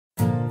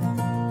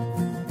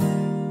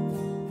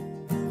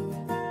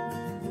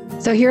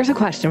So here's a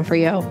question for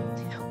you.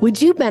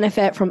 Would you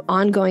benefit from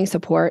ongoing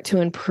support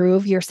to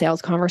improve your sales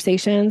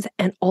conversations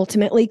and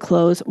ultimately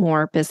close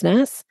more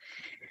business?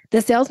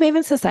 The Sales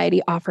Maven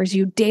Society offers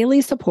you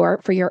daily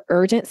support for your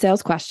urgent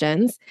sales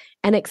questions,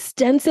 an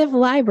extensive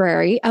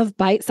library of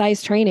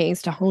bite-sized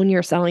trainings to hone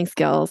your selling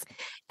skills,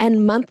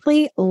 and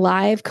monthly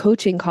live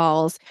coaching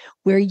calls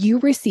where you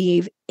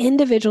receive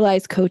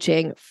individualized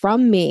coaching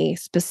from me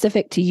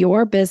specific to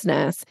your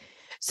business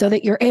so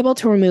that you're able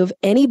to remove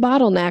any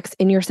bottlenecks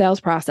in your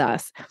sales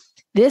process.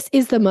 This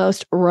is the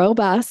most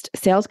robust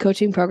sales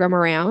coaching program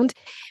around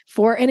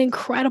for an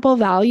incredible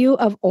value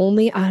of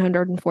only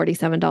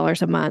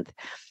 $147 a month.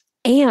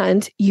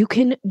 And you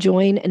can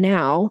join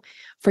now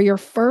for your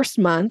first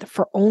month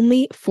for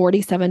only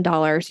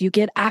 $47. You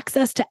get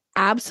access to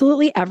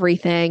absolutely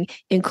everything,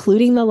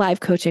 including the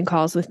live coaching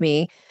calls with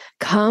me.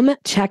 Come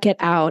check it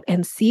out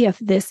and see if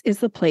this is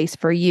the place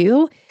for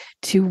you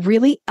to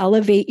really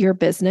elevate your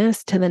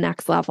business to the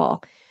next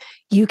level.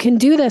 You can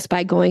do this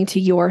by going to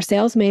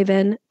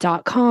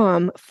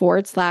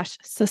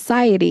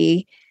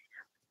yoursalesmaven.com/society,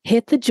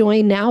 hit the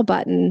join now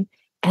button.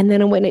 And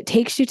then when it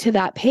takes you to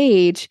that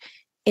page,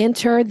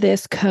 enter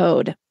this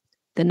code,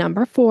 the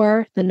number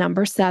 4, the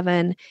number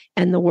 7,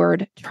 and the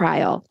word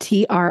trial,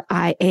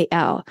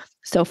 TRIAL.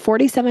 So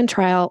 47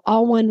 trial,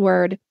 all one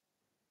word,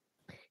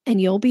 and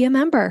you'll be a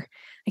member.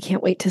 I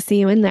can't wait to see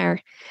you in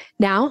there.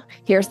 Now,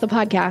 here's the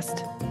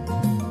podcast.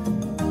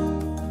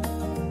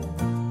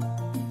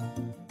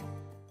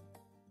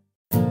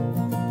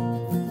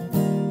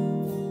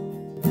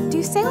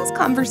 Do sales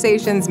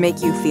conversations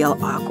make you feel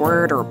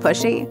awkward or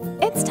pushy?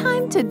 It's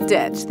time to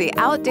ditch the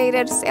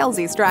outdated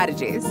salesy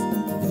strategies.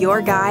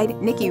 Your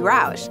guide, Nikki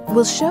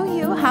will show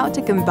you how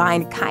to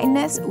combine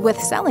kindness with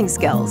selling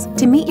skills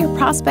to meet your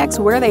prospects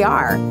where they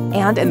are,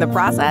 and in the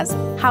process,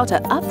 how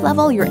to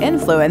up-level your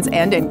influence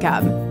and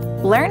income.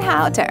 Learn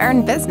how to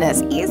earn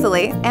business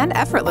easily and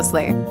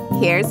effortlessly.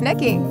 Here's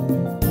Nikki.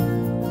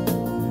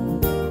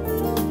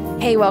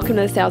 Hey, welcome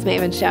to the Sales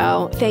Maven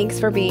Show. Thanks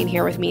for being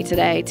here with me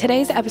today.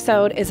 Today's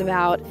episode is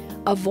about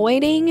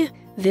avoiding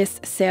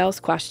this sales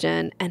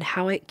question and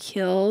how it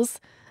kills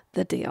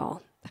the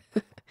deal.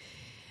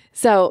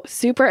 So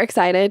super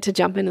excited to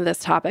jump into this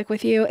topic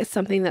with you. It's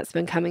something that's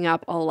been coming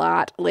up a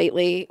lot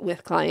lately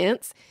with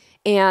clients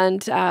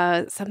and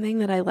something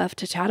that I love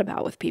to chat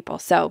about with people.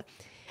 So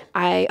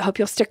I hope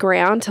you'll stick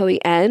around till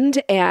the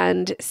end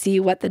and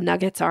see what the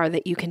nuggets are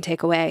that you can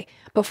take away.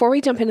 Before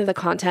we jump into the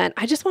content,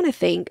 I just want to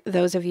thank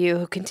those of you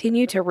who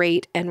continue to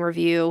rate and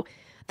review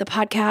the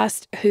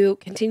podcast, who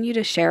continue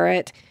to share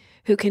it,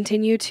 who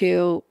continue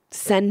to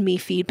send me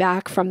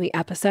feedback from the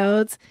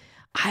episodes.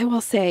 I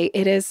will say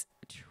it is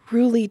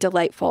truly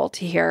delightful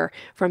to hear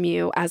from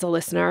you as a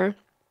listener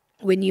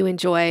when you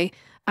enjoy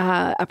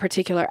a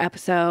particular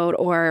episode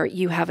or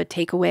you have a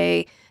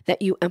takeaway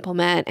that you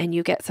implement and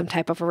you get some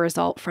type of a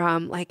result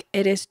from. Like,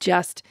 it is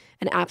just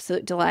an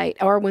absolute delight.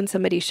 Or when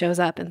somebody shows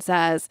up and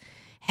says,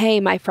 hey,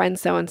 my friend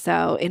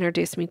so-and-so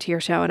introduced me to your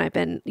show and I've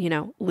been,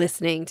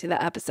 listening to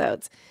the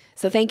episodes.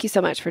 So thank you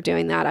so much for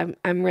doing that.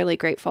 I'm really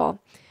grateful.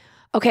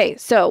 Okay,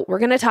 so we're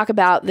going to talk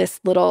about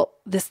this little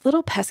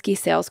pesky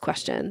sales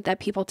question that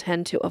people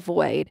tend to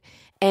avoid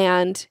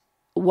and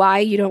why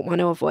you don't want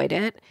to avoid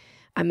it.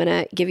 I'm going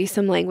to give you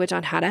some language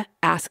on how to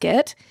ask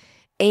it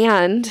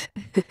and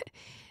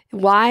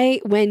why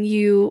when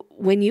you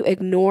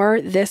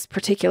ignore this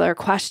particular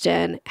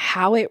question,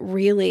 how it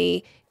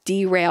really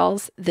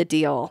derails the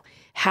deal,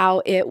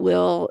 how it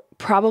will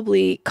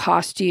probably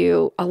cost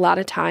you a lot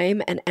of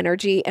time and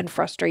energy and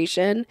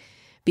frustration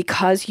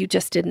because you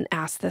just didn't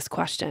ask this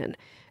question.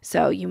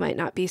 So you might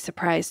not be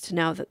surprised to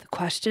know that the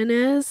question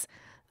is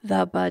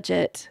the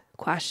budget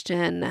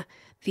question,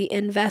 the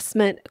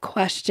investment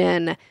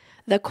question.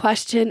 The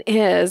question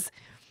is,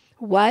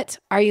 what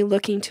are you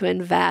looking to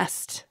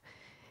invest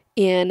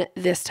in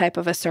this type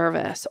of a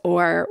service?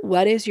 Or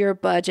what is your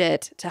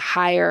budget to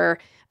hire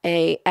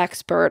an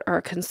expert or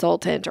a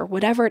consultant or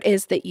whatever it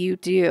is that you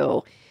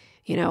do?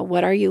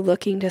 What are you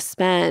looking to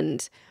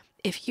spend?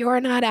 If you're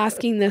not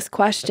asking this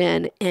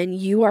question and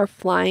you are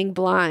flying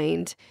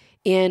blind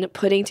in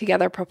putting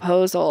together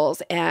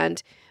proposals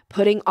and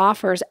putting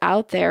offers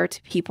out there to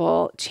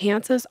people,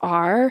 chances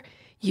are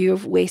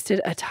you've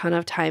wasted a ton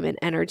of time and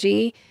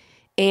energy.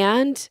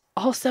 And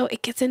also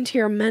it gets into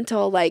your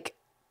mental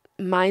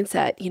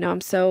mindset. I'm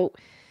so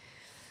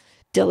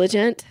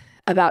diligent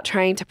about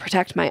trying to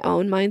protect my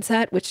own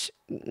mindset, which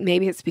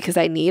maybe it's because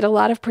I need a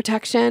lot of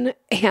protection.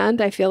 And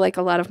I feel like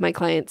a lot of my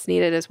clients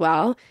need it as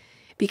well.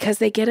 Because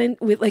they get in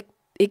with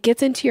it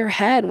gets into your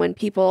head when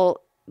people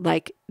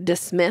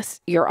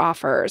dismiss your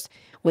offers,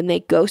 when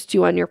they ghost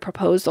you on your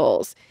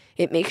proposals.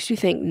 It makes you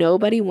think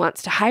nobody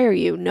wants to hire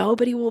you.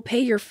 Nobody will pay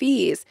your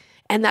fees.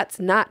 And that's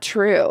not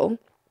true.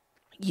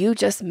 You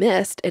just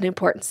missed an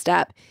important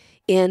step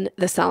in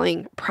the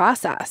selling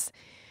process.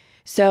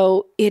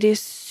 So it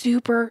is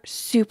super,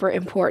 super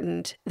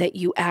important that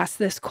you ask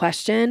this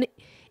question,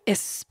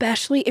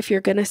 especially if you're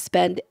going to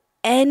spend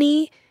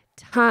any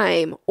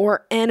time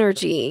or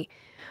energy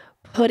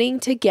putting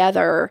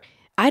together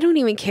I don't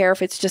even care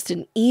if it's just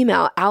an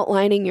email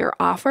outlining your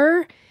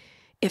offer.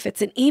 If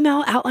it's an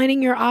email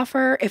outlining your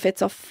offer, if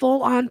it's a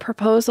full-on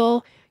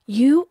proposal,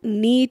 you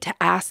need to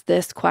ask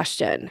this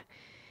question.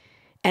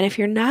 And if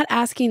you're not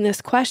asking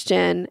this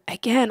question,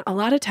 again, a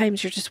lot of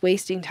times you're just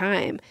wasting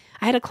time.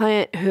 I had a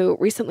client who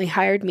recently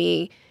hired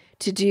me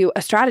to do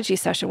a strategy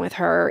session with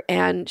her,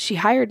 and she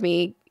hired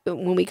me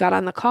when we got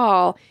on the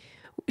call.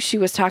 She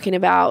was talking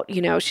about,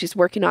 she's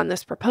working on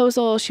this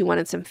proposal. She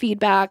wanted some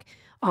feedback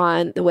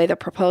on the way the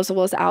proposal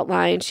was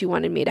outlined. She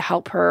wanted me to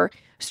help her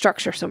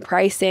structure some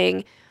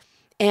pricing.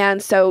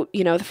 And so,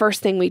 the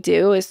first thing we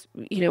do is,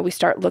 we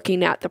start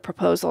looking at the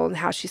proposal and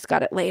how she's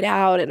got it laid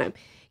out, and I'm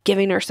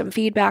giving her some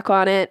feedback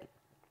on it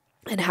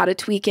and how to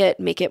tweak it,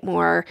 make it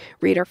more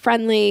reader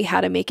friendly,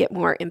 how to make it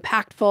more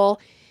impactful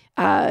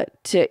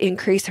to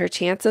increase her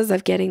chances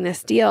of getting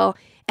this deal.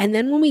 And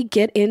then when we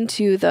get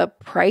into the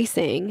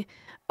pricing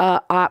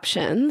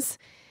options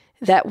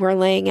that we're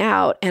laying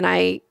out, and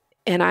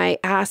I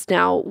asked,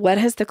 now, what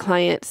has the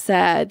client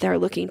said they're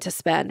looking to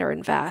spend or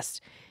invest?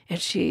 And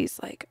she's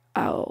like,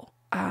 oh,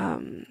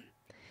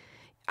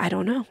 I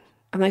don't know.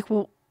 I'm like,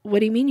 well, what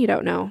do you mean you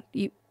don't know?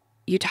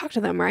 You talked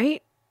to them,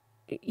 right?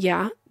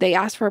 Yeah. They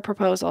asked for a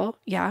proposal.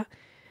 Yeah.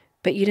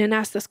 But you didn't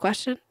ask this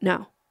question?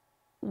 No.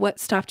 What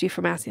stopped you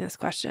from asking this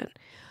question?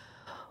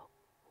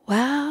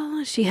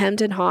 Well, she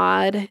hemmed and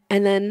hawed.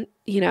 And then,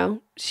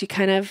 she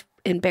kind of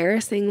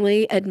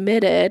embarrassingly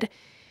admitted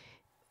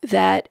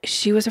that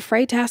she was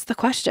afraid to ask the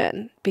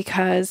question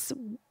because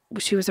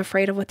she was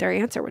afraid of what their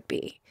answer would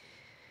be.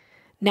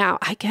 Now,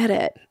 I get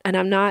it.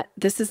 And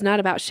this is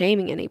not about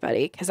shaming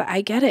anybody, because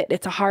I get it.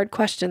 It's a hard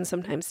question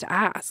sometimes to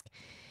ask.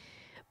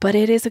 But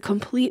it is a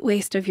complete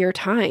waste of your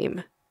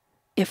time.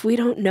 If we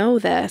don't know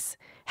this,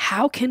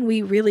 how can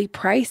we really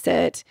price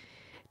it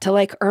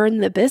to earn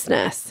the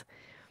business?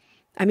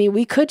 I mean,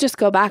 we could just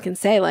go back and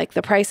say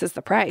the price is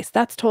the price.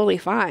 That's totally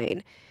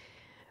fine.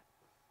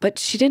 But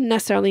she didn't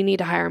necessarily need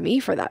to hire me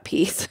for that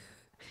piece.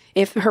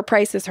 If her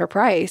price is her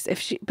price,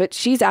 but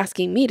she's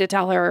asking me to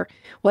tell her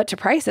what to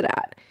price it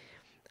at.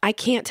 I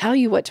can't tell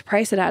you what to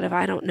price it at if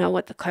I don't know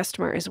what the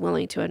customer is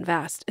willing to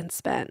invest and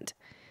spend.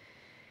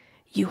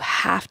 You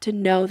have to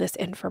know this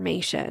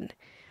information.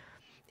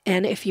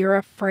 And if you're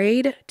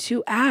afraid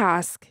to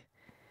ask,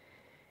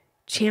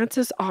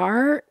 chances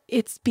are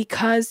it's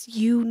because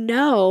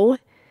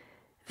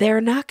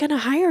they're not going to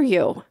hire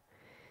you.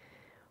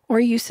 Or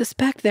you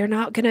suspect they're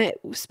not going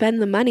to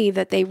spend the money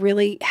that they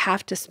really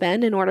have to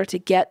spend in order to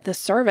get the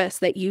service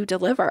that you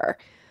deliver.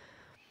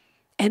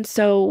 And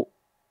so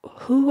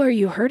who are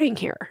you hurting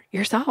here?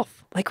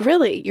 Yourself.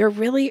 Really,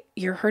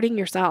 you're hurting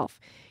yourself.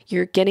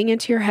 You're getting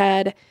into your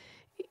head.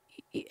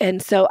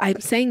 And so I'm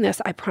saying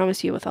this, I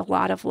promise you, with a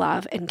lot of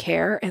love and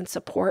care and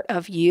support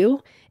of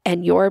you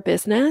and your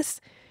business.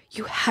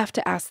 You have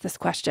to ask this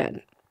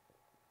question.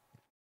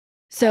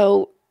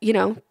 So,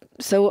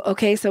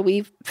 so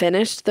we've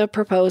finished the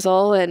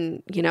proposal,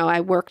 and, I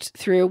worked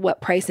through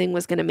what pricing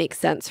was going to make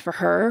sense for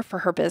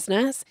her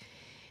business.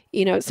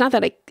 It's not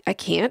that I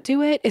can't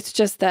do it. It's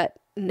just that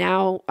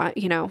now,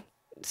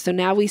 so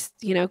now we,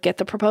 get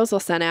the proposal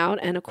sent out.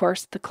 And of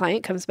course the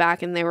client comes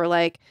back and they were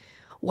like,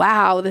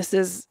 wow, this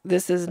is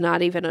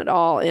not even at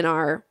all in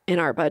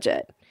our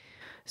budget.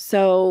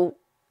 So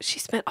she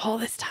spent all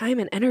this time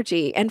and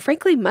energy and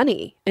frankly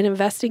money in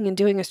investing in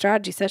doing a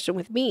strategy session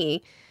with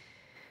me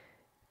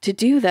to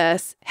do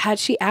this. Had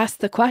she asked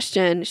the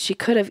question, she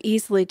could have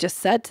easily just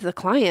said to the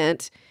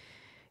client,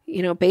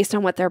 based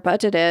on what their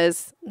budget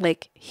is,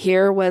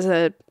 here was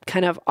a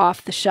kind of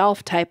off the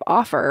shelf type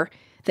offer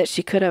that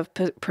she could have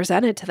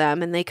presented to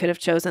them, and they could have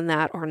chosen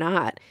that or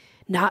not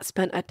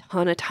spent a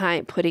ton of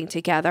time putting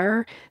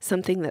together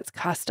something that's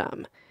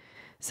custom,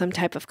 some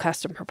type of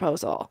custom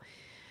proposal.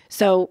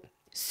 So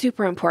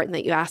super important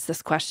that you ask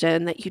this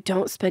question, that you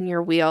don't spin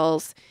your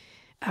wheels.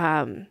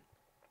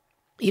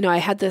 I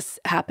had this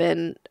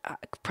happen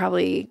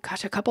probably,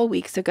 a couple of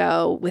weeks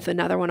ago with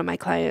another one of my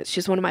clients.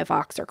 She's one of my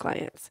Voxer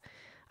clients.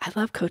 I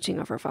love coaching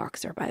over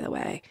Voxer, by the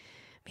way.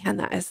 Man,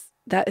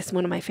 that is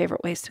one of my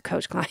favorite ways to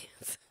coach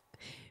clients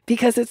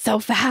because it's so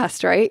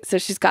fast, right? So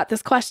she's got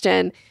this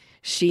question.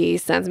 She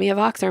sends me a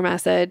Voxer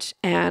message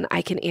and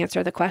I can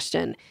answer the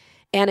question.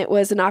 And it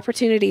was an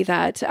opportunity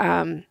that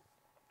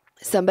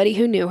somebody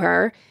who knew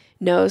her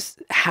knows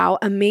how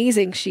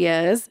amazing she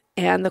is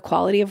and the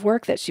quality of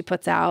work that she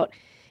puts out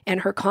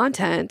and her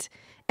content,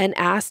 and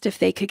asked if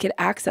they could get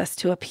access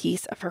to a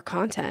piece of her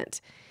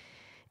content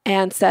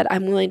and said,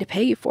 I'm willing to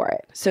pay you for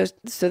it.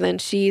 So then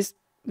she's,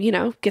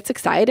 gets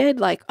excited,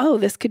 oh,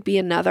 this could be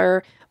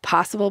another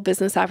possible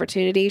business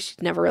opportunity.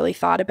 She'd never really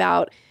thought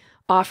about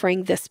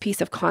offering this piece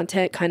of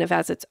content kind of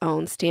as its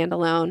own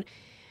standalone.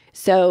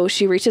 So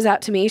she reaches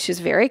out to me.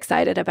 She's very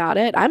excited about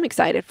it. I'm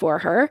excited for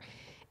her.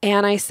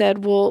 And I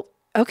said, well,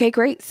 okay,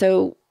 great.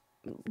 So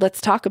let's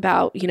talk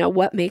about,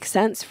 what makes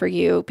sense for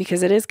you,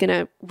 because it is going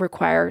to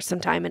require some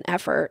time and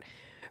effort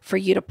for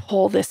you to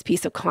pull this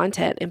piece of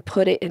content and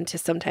put it into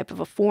some type of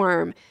a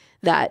form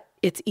that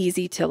it's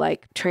easy to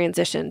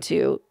transition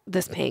to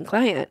this paying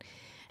client.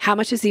 How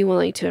much is he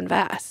willing to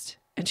invest?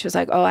 And she was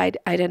like, oh, I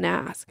didn't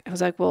ask. I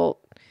was like, well,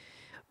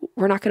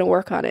 we're not going to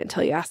work on it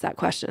until you ask that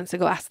question. So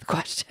go ask the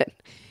question.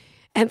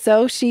 And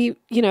so she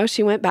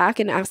went back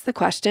and asked the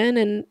question.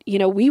 And,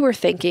 we were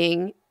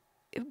thinking,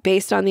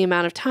 based on the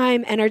amount of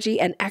time, energy,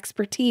 and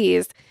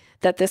expertise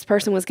that this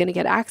person was going to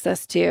get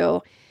access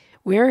to,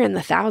 we're in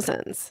the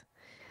thousands.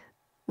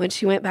 When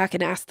she went back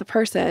and asked the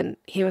person,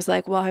 he was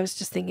like, well, I was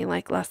just thinking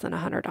like less than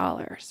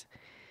 $100.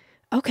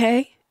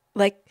 Okay.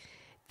 Like,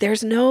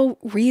 there's no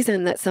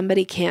reason that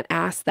somebody can't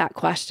ask that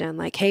question.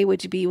 Like, hey,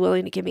 would you be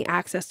willing to give me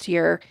access to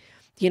your,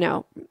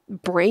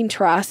 brain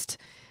trust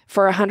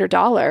for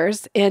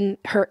 $100? And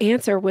her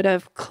answer would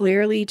have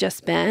clearly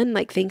just been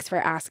like, thanks for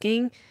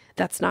asking.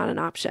 That's not an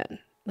option.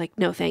 Like,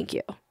 no, thank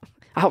you.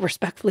 I'll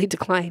respectfully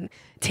decline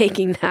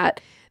taking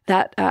that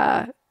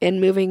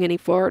and moving any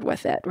forward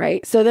with it.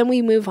 Right. So then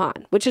we move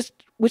on, which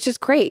is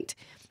great,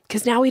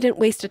 because now we didn't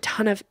waste a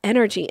ton of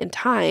energy and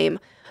time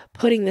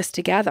putting this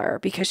together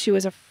because she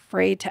was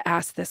afraid to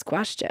ask this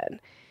question.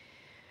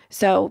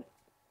 So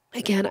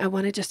again, I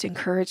want to just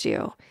encourage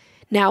you.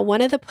 Now,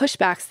 one of the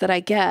pushbacks that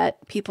I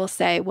get, people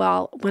say,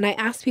 well, when I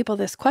ask people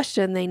this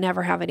question, they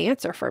never have an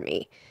answer for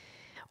me.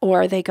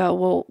 Or they go,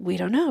 well, we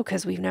don't know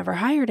because we've never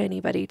hired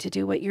anybody to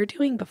do what you're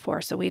doing before,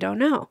 so we don't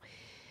know.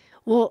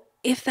 Well,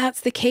 if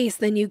that's the case,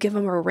 then you give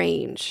them a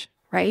range,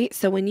 right?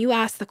 So when you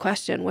ask the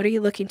question, what are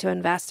you looking to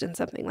invest in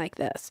something like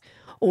this?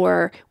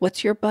 Or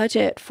what's your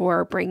budget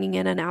for bringing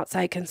in an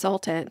outside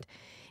consultant?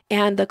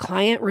 And the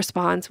client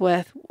responds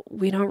with,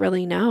 we don't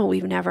really know.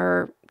 We've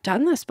never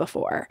done this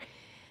before.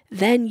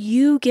 Then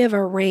you give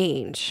a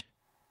range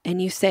and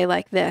you say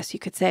like this. You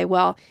could say,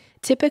 well,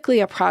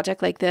 typically a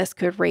project like this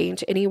could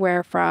range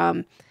anywhere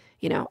from,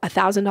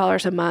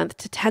 $1,000 a month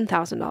to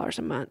 $10,000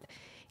 a month.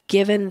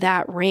 Given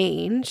that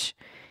range,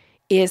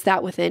 is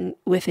that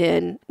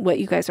within what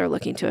you guys are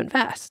looking to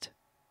invest?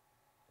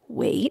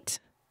 Wait.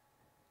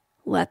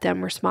 Let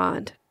them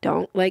respond.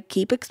 Don't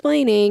keep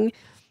explaining.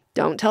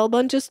 Don't tell a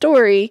bunch of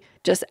story.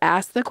 Just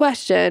ask the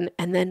question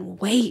and then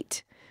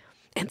wait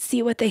and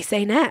see what they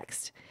say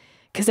next.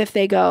 Because if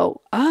they go,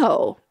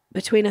 oh,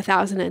 between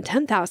 1,000 and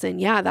 10,000,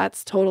 yeah,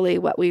 that's totally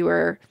what we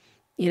were,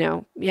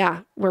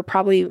 we're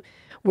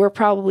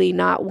probably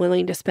not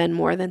willing to spend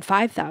more than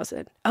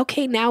 5,000.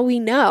 Okay, now we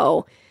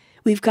know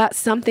we've got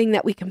something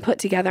that we can put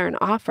together and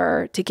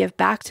offer to give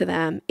back to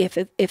them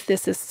if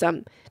this is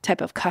some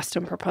type of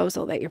custom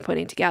proposal that you're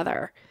putting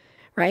together,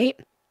 right?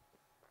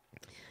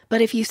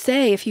 But if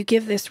you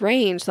give this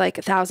range like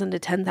 1,000 to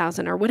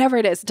 10,000 or whatever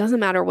it is, it doesn't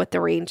matter what the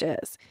range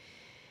is.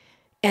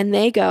 And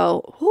they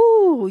go,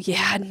 oh,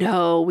 yeah,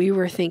 no, we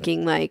were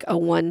thinking like a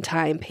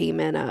one-time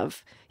payment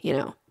of,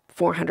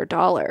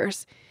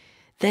 $400.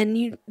 Then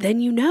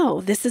you know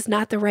this is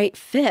not the right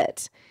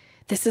fit.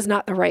 This is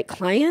not the right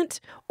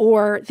client,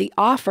 or the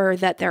offer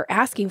that they're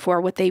asking for,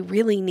 what they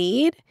really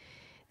need,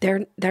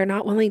 they're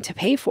not willing to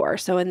pay for.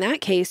 So in that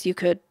case, you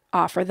could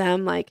offer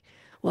them like,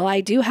 well, I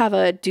do have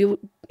a do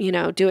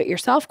it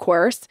yourself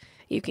course.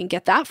 You can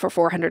get that for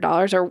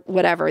 $400 or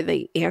whatever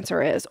the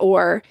answer is,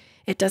 or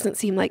it doesn't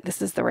seem like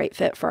this is the right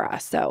fit for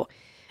us. So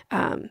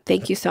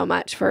thank you so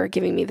much for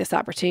giving me this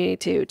opportunity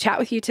to chat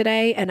with you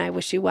today. And I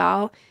wish you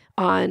well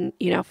on,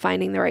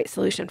 finding the right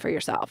solution for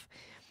yourself.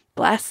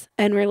 Bless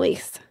and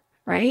release,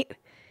 right?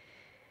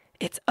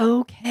 It's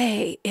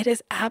okay. It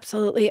is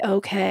absolutely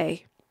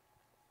okay.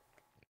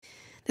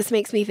 This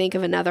makes me think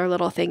of another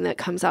little thing that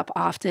comes up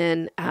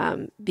often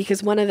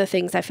because one of the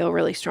things I feel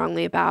really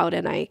strongly about,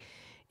 and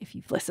if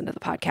you've listened to the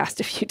podcast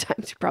a few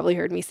times, you probably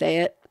heard me say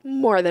it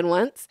more than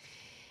once,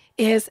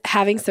 is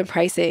having some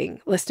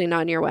pricing listed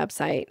on your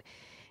website.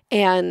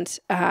 And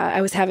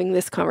I was having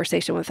this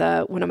conversation with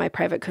one of my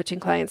private coaching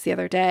clients the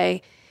other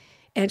day,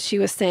 and she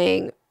was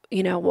saying,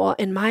 well,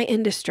 in my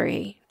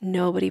industry,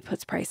 nobody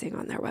puts pricing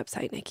on their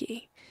website,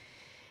 Nikki.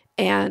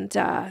 And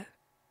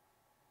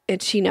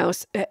she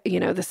knows,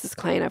 this is a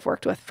client I've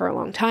worked with for a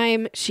long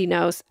time. She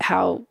knows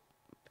how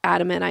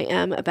adamant I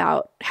am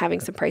about having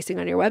some pricing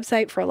on your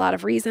website for a lot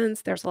of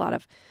reasons. There's a lot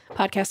of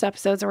podcast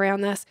episodes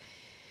around this.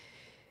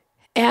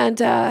 And,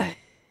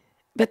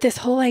 but this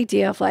whole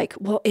idea of like,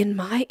 well, in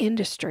my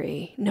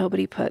industry,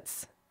 nobody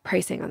puts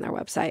pricing on their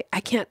website. I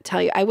can't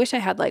tell you. I wish I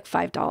had like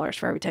 $5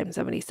 for every time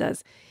somebody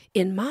says,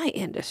 in my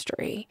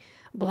industry,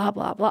 blah,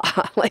 blah, blah.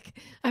 Like,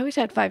 I wish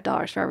I had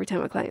 $5 for every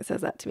time a client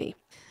says that to me.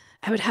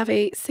 I would have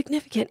a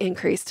significant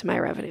increase to my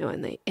revenue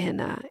in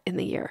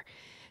the year.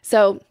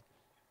 So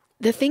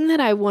the thing that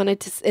I wanted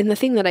to, and the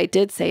thing that I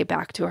did say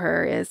back to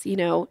her is,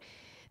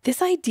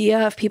 this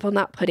idea of people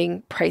not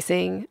putting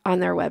pricing on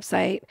their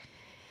website,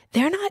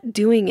 they're not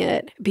doing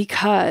it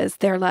because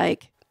they're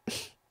like,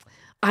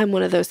 I'm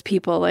one of those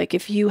people, like,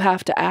 if you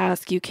have to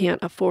ask, you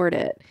can't afford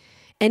it.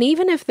 And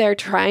even if they're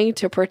trying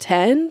to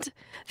pretend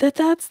that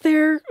that's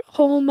their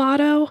whole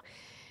motto,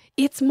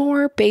 it's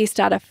more based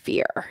out of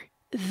fear.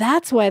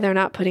 That's why they're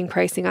not putting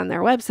pricing on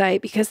their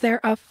website, because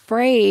they're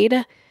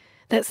afraid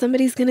that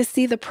somebody's going to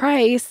see the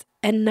price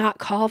and not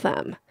call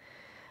them.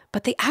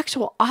 But the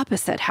actual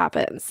opposite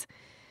happens.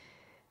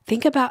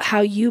 Think about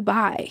how you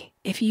buy.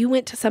 If you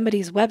went to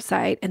somebody's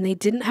website and they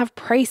didn't have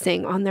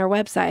pricing on their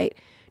website,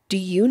 do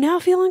you now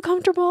feel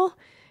uncomfortable?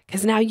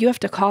 Because now you have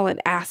to call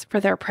and ask for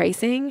their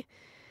pricing.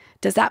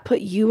 Does that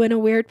put you in a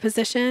weird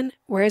position?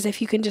 Whereas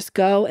if you can just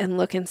go and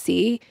look and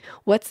see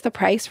what's the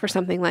price for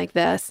something like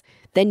this,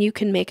 then you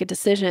can make a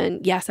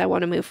decision. Yes, I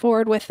want to move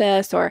forward with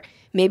this, or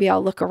maybe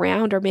I'll look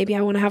around, or maybe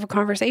I want to have a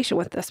conversation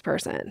with this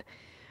person.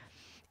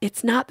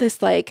 It's not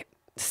this like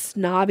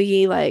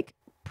snobby, like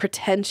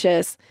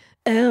pretentious,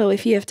 oh,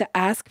 if you have to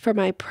ask for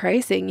my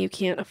pricing, you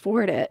can't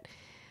afford it.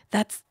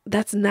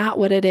 That's not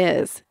what it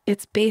is.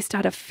 It's based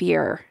out of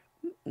fear,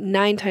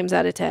 9 times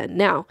out of 10.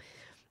 Now,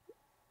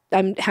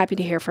 I'm happy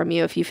to hear from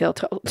you if you feel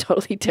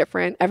totally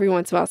different. Every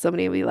once in a while,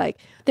 somebody will be like,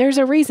 there's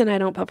a reason I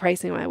don't put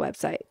pricing on my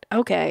website.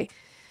 Okay.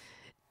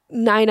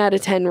 9 out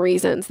of 10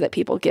 reasons that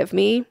people give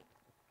me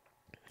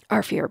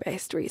are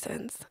fear-based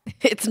reasons.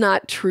 It's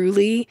not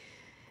truly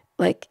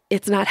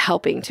it's not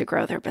helping to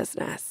grow their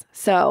business.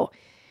 So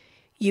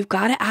you've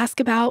got to ask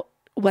about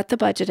what the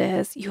budget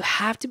is. You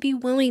have to be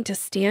willing to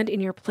stand in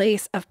your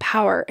place of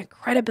power and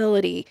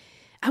credibility.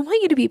 I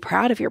want you to be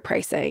proud of your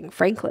pricing,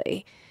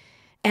 frankly.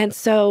 And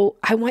so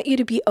I want you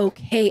to be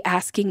okay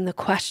asking the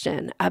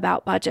question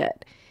about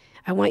budget.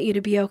 I want you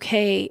to be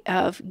okay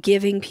of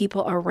giving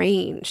people a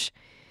range.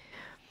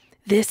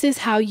 This is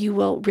how you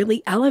will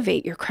really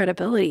elevate your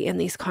credibility in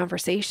these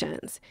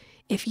conversations.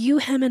 If you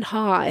hem and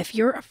haw, if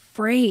you're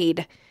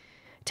afraid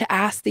to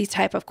ask these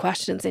type of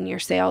questions in your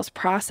sales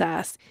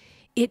process,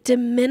 it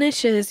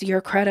diminishes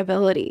your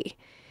credibility.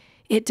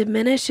 It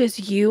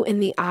diminishes you in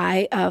the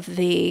eye of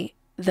the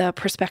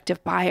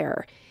prospective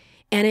buyer.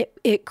 And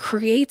it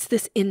creates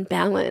this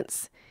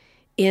imbalance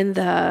in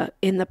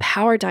the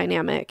power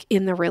dynamic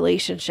in the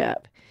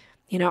relationship.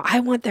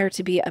 I want there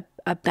to be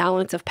a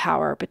balance of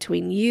power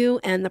between you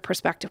and the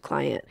prospective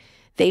client.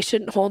 They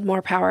shouldn't hold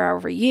more power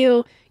over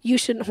you. You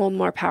shouldn't hold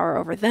more power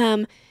over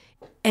them.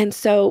 And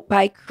so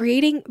by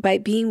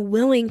being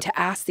willing to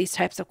ask these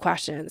types of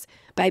questions,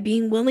 by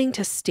being willing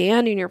to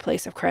stand in your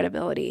place of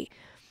credibility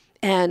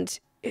and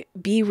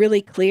be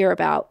really clear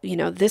about,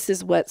 this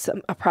is what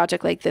a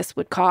project like this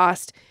would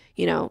cost,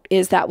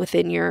 is that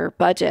within your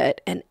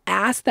budget? And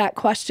ask that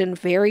question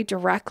very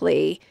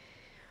directly.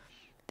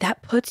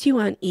 That puts you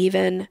on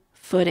even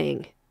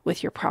footing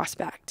with your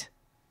prospect.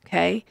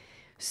 Okay?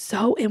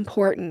 So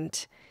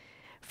important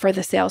for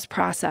the sales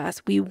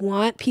process. We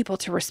want people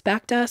to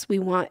respect us.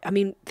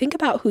 Think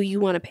about who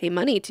you want to pay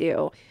money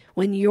to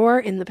when you're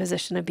in the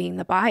position of being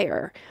the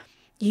buyer.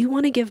 You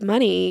want to give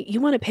money, you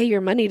want to pay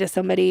your money to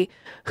somebody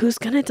who's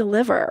going to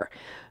deliver,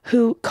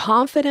 who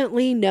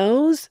confidently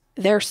knows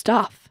their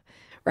stuff,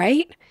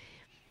 right?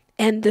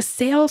 And the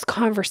sales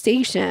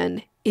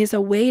conversation is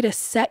a way to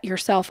set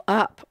yourself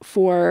up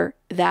for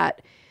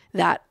that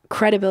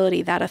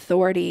credibility, that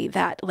authority,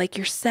 that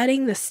you're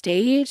setting the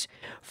stage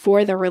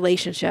for the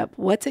relationship.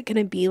 What's it going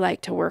to be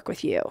like to work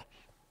with you?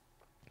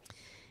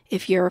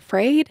 If you're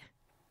afraid,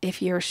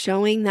 if you're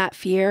showing that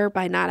fear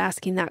by not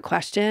asking that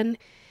question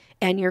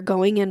and you're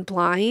going in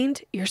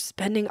blind, you're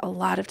spending a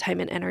lot of time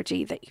and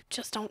energy that you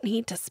just don't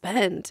need to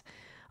spend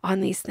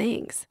on these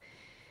things.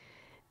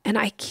 And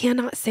I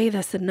cannot say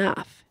this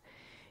enough.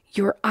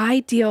 Your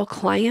ideal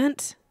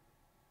client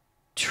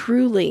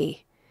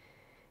truly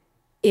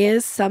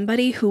is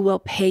somebody who will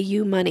pay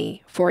you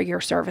money for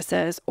your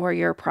services or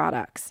your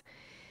products.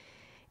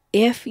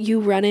 If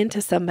you run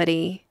into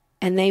somebody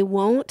and they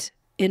won't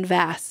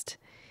invest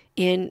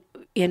in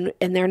and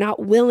they're not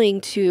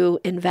willing to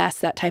invest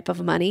that type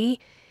of money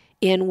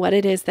in what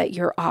it is that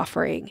you're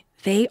offering,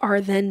 they are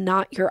then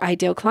not your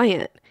ideal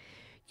client.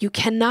 You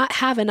cannot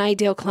have an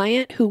ideal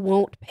client who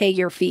won't pay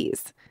your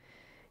fees.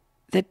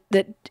 That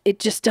it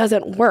just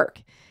doesn't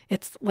work.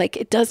 It's like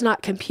it does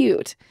not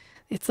compute.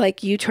 It's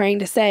like you trying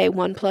to say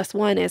 1 +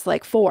 1 is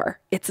 4.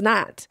 It's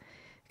not.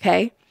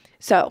 Okay?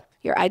 So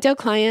your ideal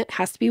client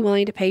has to be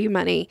willing to pay you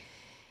money,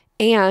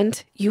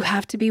 and you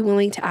have to be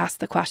willing to ask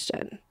the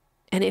question.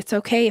 And it's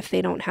okay if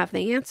they don't have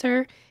the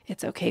answer.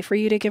 It's okay for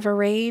you to give a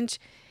range.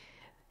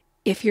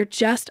 If you're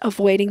just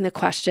avoiding the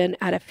question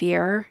out of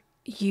fear,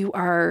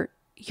 you're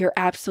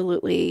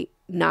absolutely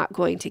not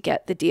going to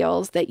get the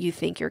deals that you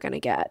think you're going to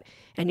get.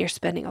 And you're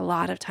spending a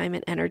lot of time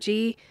and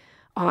energy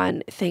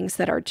on things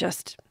that are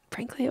just,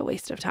 frankly, a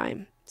waste of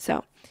time.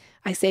 So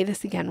I say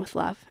this again with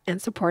love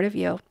and support of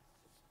you.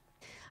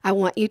 I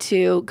want you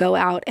to go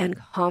out and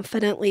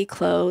confidently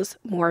close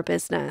more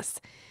business.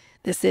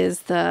 This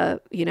is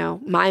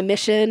my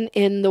mission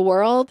in the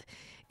world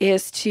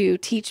is to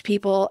teach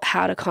people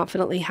how to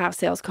confidently have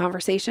sales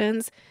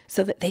conversations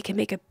so that they can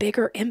make a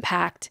bigger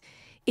impact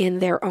in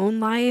their own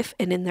life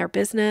and in their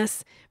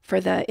business,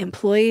 for the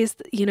employees,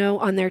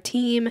 on their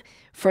team,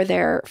 for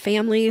their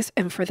families,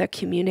 and for the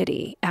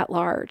community at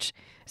large.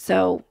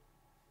 So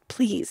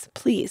please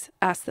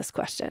ask this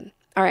question.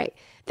 All right.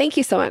 Thank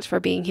you so much for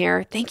being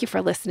here. Thank you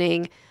for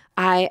listening.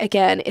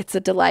 Again, it's a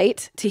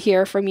delight to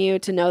hear from you,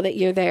 to know that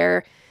you're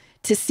there,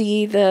 to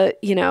see the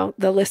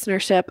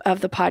listenership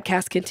of the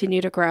podcast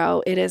continue to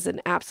grow. It is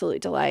an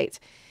absolute delight.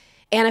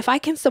 And if I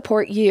can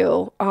support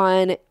you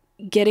on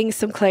getting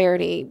some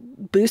clarity,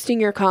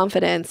 boosting your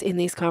confidence in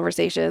these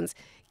conversations,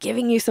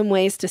 giving you some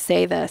ways to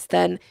say this,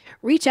 then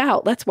reach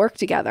out. Let's work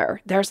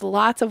together. There's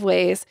lots of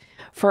ways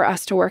for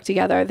us to work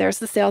together. There's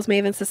the Sales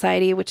Maven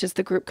Society, which is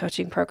the group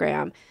coaching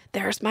program.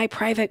 There's my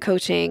private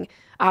coaching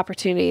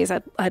opportunities.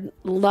 I'd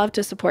love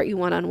to support you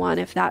one-on-one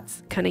if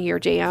that's kind of your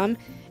jam,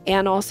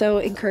 and also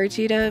encourage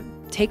you to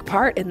take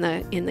part in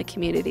the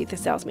community, the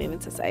Sales Maven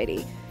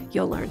Society.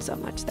 You'll learn so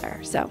much there.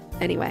 So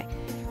anyway,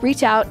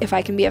 reach out if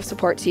I can be of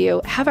support to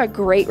you. Have a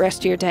great rest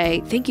of your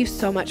day. Thank you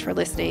so much for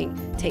listening.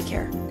 Take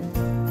care.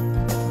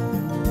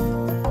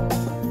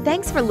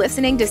 Thanks for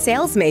listening to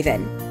Sales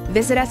Maven.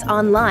 Visit us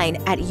online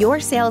at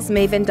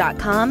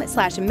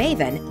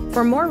yoursalesmaven.com/maven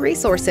for more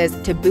resources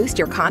to boost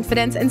your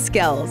confidence and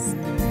skills.